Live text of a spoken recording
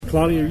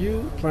Claudia, are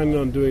you planning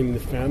on doing the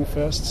Fan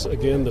Fests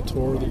again, the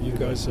tour that you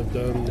guys have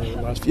done the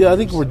last few Yeah, years? I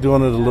think we're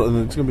doing it a little,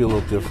 and it's going to be a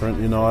little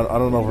different. You know, I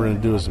don't know if we're going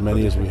to do as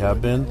many as we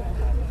have been,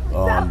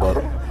 but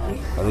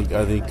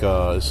I think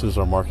as soon as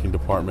our marketing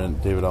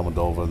department, David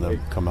Almodovar, and them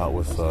come out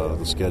with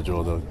the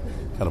schedule, they'll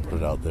kind of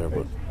put it out there.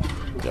 But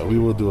yeah, we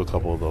will do a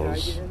couple of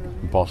those,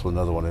 and possibly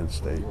another one in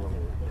state.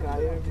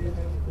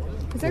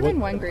 Has there been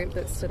one group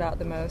that stood out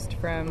the most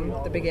from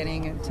the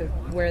beginning to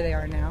where they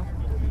are now?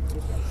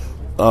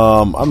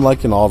 I'm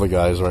liking all the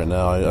guys right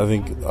now. I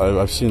think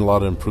I've seen a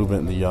lot of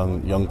improvement in the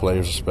young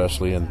players,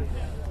 especially, and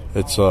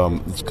it's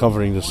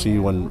comforting to see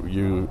when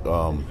you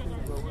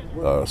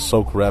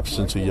soak reps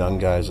into young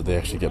guys that they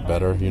actually get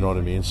better. You know what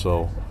I mean?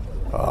 So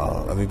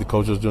I think the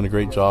coach is doing a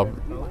great job.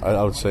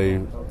 I would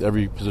say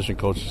every position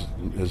coach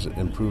is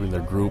improving their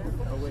group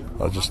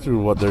just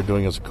through what they're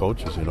doing as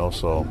coaches. You know,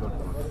 so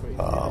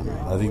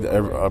I think that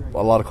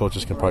a lot of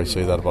coaches can probably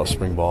say that about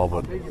spring ball,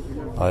 but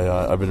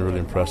I've been really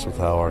impressed with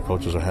how our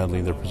coaches are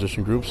handling their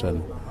position groups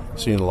and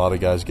seeing a lot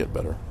of guys get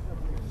better.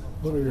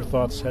 What are your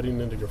thoughts heading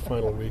into your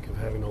final week of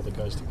having all the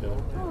guys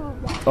together?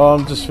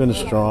 Just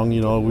finished strong.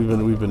 You know,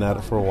 we've been at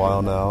it for a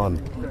while now, and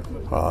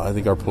I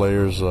think our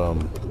players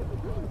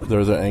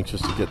they're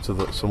anxious to get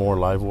to some more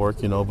live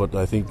work. You know, but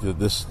I think that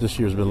this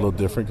year's been a little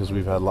different because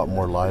we've had a lot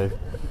more live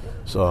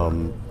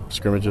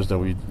scrimmages than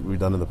we've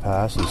done in the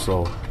past, and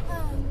so.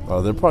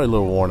 They're probably a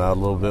little worn out a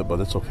little bit, but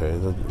it's okay.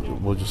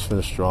 We'll just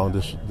finish strong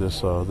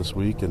this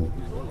week, and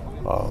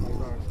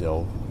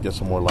get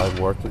some more live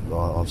work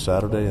on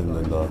Saturday, and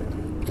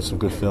then get some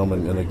good film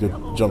and a good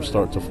jump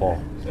start to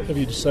fall. Have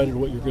you decided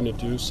what you're going to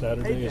do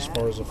Saturday as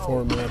far as a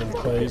format and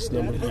plays,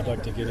 number you'd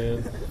like to get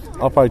in?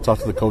 I'll probably talk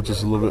to the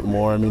coaches a little bit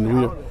more. I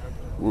mean,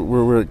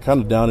 we're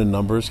kind of down in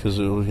numbers because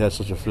we had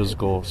such a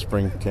physical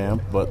spring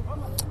camp, but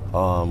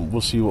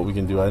we'll see what we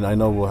can do. I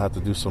know we'll have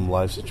to do some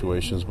live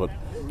situations, but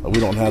we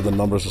don't have the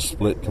numbers to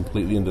split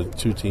completely into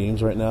two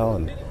teams right now,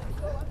 and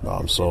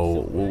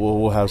so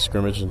we'll have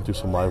scrimmage and do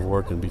some live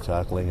work and be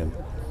tackling, and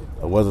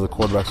whether the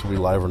quarterbacks will be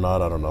live or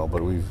not, I don't know.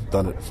 But we've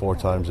done it 4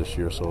 times this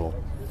year, so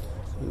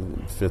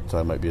fifth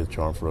time might be a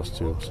charm for us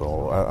too.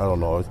 So I don't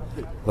know.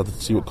 Let us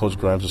see what Coach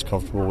Grimes is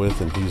comfortable with,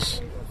 and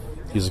he's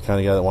the kind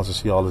of guy that wants to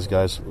see all his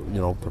guys,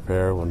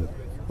 prepare when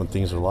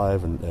things are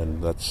live,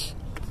 and that's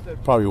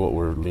probably what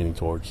we're leaning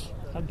towards.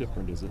 How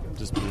different is it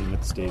just being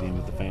at the stadium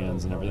with the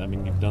fans and everything? I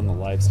mean, you've done the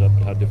live stuff,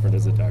 but how different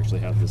is it to actually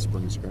have the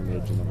spring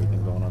scrimmage and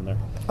everything going on there?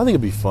 I think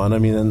it'd be fun. I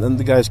mean, and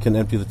the guys can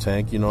empty the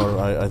tank.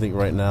 I think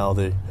right now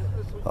they,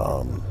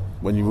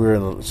 when you were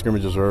in the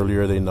scrimmages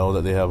earlier, they know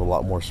that they have a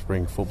lot more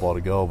spring football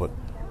to go. But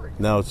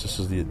now it's just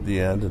the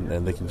end,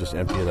 and they can just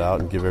empty it out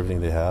and give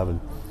everything they have.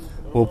 And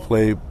we'll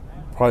play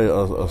probably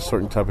a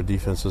certain type of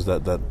defenses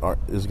that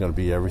isn't going to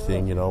be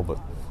everything, But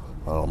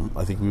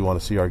I think we want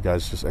to see our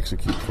guys just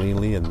execute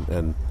cleanly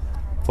and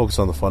focus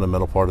on the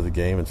fundamental part of the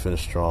game and finish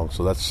strong.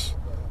 So that's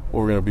what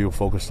we're going to be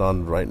focused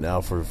on right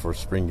now for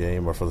spring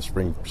game or for the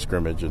spring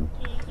scrimmage, and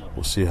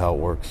we'll see how it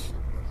works.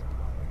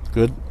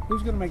 Good?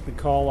 Who's going to make the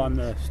call on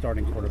the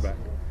starting quarterback?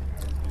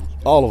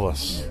 All of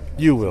us.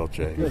 You will,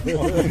 Jay.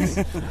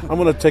 I'm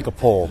going to take a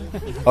poll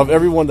of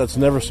everyone that's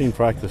never seen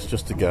practice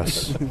just to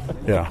guess.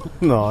 Yeah.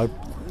 No,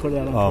 Put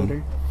that on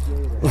Twitter?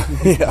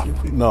 Yeah,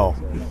 no,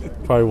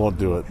 probably won't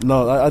do it.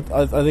 No, I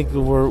think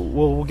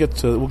we'll get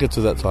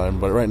to that time,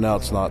 but right now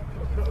it's not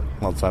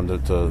time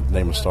to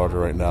name a starter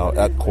right now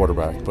at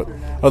quarterback. But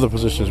other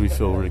positions we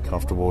feel really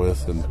comfortable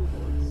with, and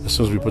as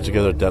soon as we put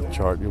together a depth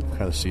chart, you'll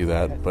kind of see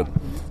that. But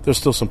there's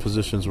still some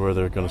positions where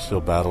they're going to still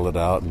battle it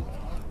out,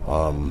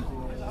 and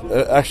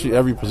actually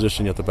every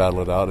position you have to battle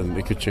it out, and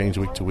it could change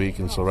week to week.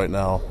 And so right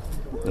now,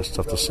 there's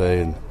stuff to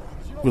say, and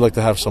we like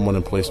to have someone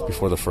in place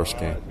before the first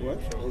game.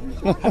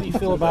 How do you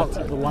feel about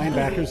the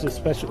linebackers,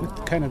 especially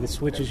kind of the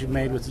switches you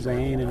made with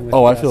Zane and with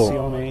I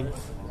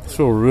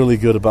feel really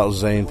good about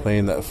Zane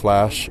playing that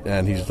flash,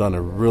 and he's done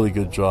a really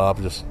good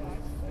job. Just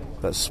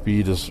that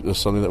speed is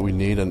something that we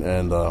need,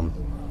 and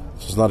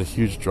this is not a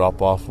huge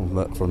drop off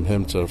from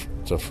him to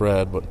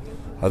Fred, but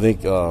I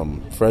think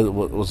Fred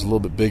was a little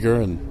bit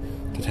bigger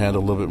and could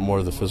handle a little bit more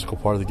of the physical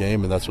part of the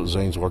game, and that's what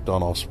Zane's worked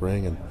on all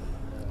spring. And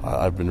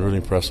I've been really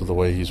impressed with the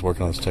way he's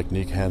working on his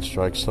technique, hand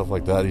strikes, stuff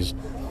like that. He's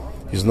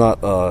not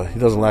he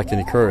doesn't lack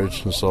any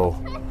courage, and so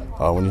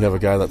when you have a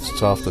guy that's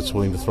tough, that's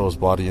willing to throw his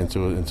body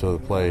into the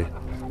play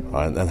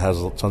and has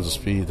tons of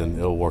speed, then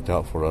it'll work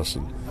out for us.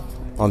 And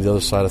on the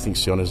other side, I think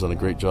Sione's done a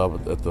great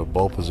job at the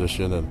ball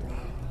position, and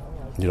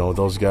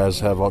those guys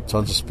have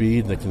tons of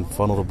speed, and they can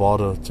funnel the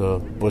ball to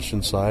Butch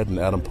inside and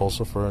Adam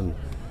Pulsifer,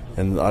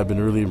 and I've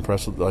been really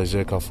impressed with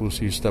Isaiah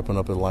Kaufusi stepping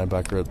up at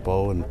linebacker at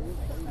Bo, and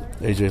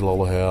AJ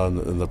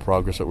Lolahea, and the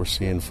progress that we're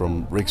seeing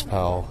from Riggs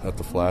Powell at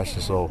the flash.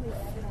 And so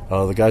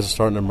the guys are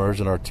starting to emerge,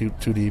 and our two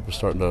deep is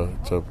starting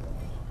to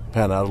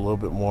pan out a little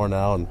bit more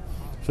now, and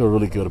feel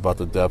really good about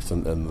the depth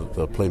and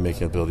the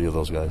playmaking ability of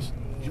those guys.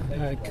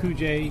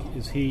 Kujay,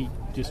 is he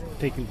just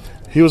taking?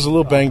 He was a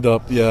little banged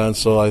up, yeah, and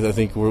so I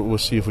think we'll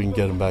see if we can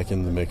get him back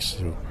in the mix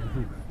too.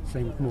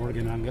 Same with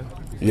Morgan Unga.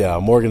 Yeah,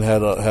 Morgan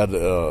had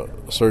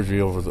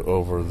surgery over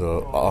the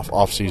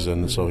off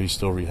season, so he's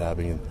still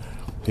rehabbing, and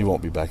he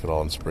won't be back at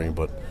all in spring.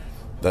 But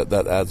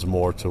that adds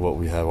more to what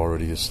we have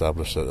already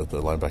established at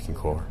the linebacking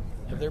core.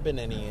 Have there been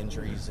any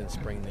injuries in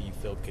spring that you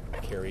feel could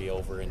carry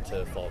over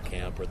into fall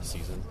camp or the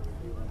season?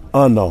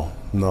 No.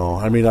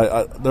 I mean,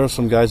 there are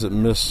some guys that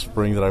missed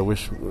spring that I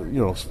wish,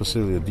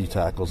 specifically the D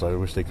tackles. I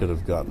wish they could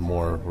have gotten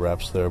more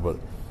reps there, but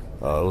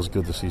it was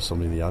good to see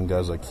some of the young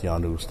guys like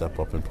Keanu step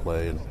up and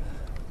play, and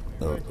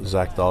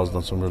Zach Dawes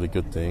done some really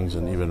good things,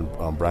 and even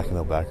Bracken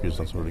Elbakri has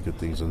done some really good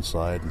things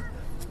inside.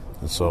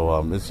 And so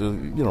it's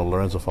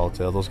Lorenzo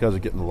Faltel. Those guys are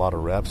getting a lot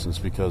of reps, and it's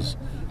because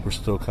we're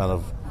still kind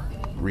of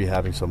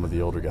rehabbing some of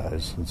the older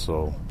guys. And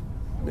so,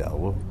 yeah,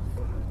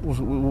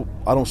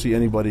 I don't see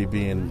anybody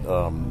being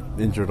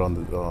injured on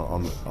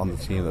the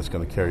team that's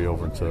going to carry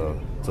over to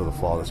the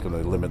fall. That's going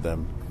to limit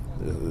them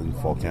in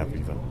fall camp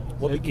even.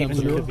 What becomes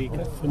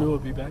Fanua will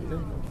be back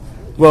then?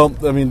 Well,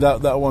 I mean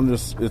that one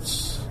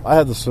I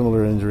had the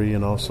similar injury,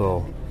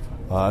 so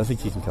I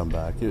think he can come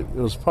back. It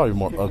was probably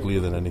more ugly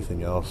than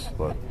anything else,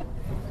 but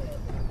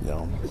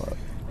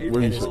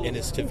And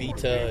is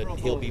Tavita?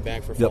 He'll be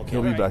back for fall camp.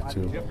 He'll be back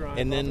too.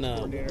 And then,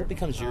 what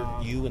becomes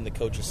you and the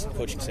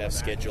coaching staff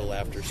schedule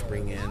after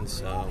spring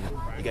ends?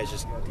 You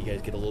guys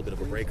get a little bit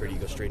of a break, or do you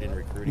go straight into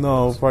recruiting?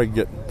 No, we'll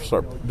probably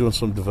start doing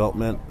some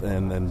development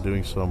and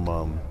doing some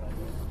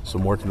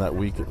work in that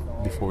week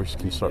before we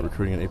can start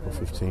recruiting on April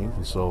 15th.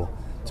 And so,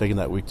 taking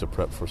that week to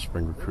prep for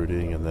spring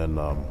recruiting, and then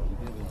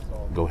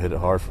go hit it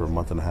hard for a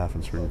month and a half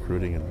in spring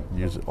recruiting, and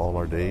use all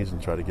our days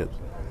and try to get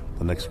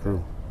the next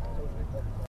crew.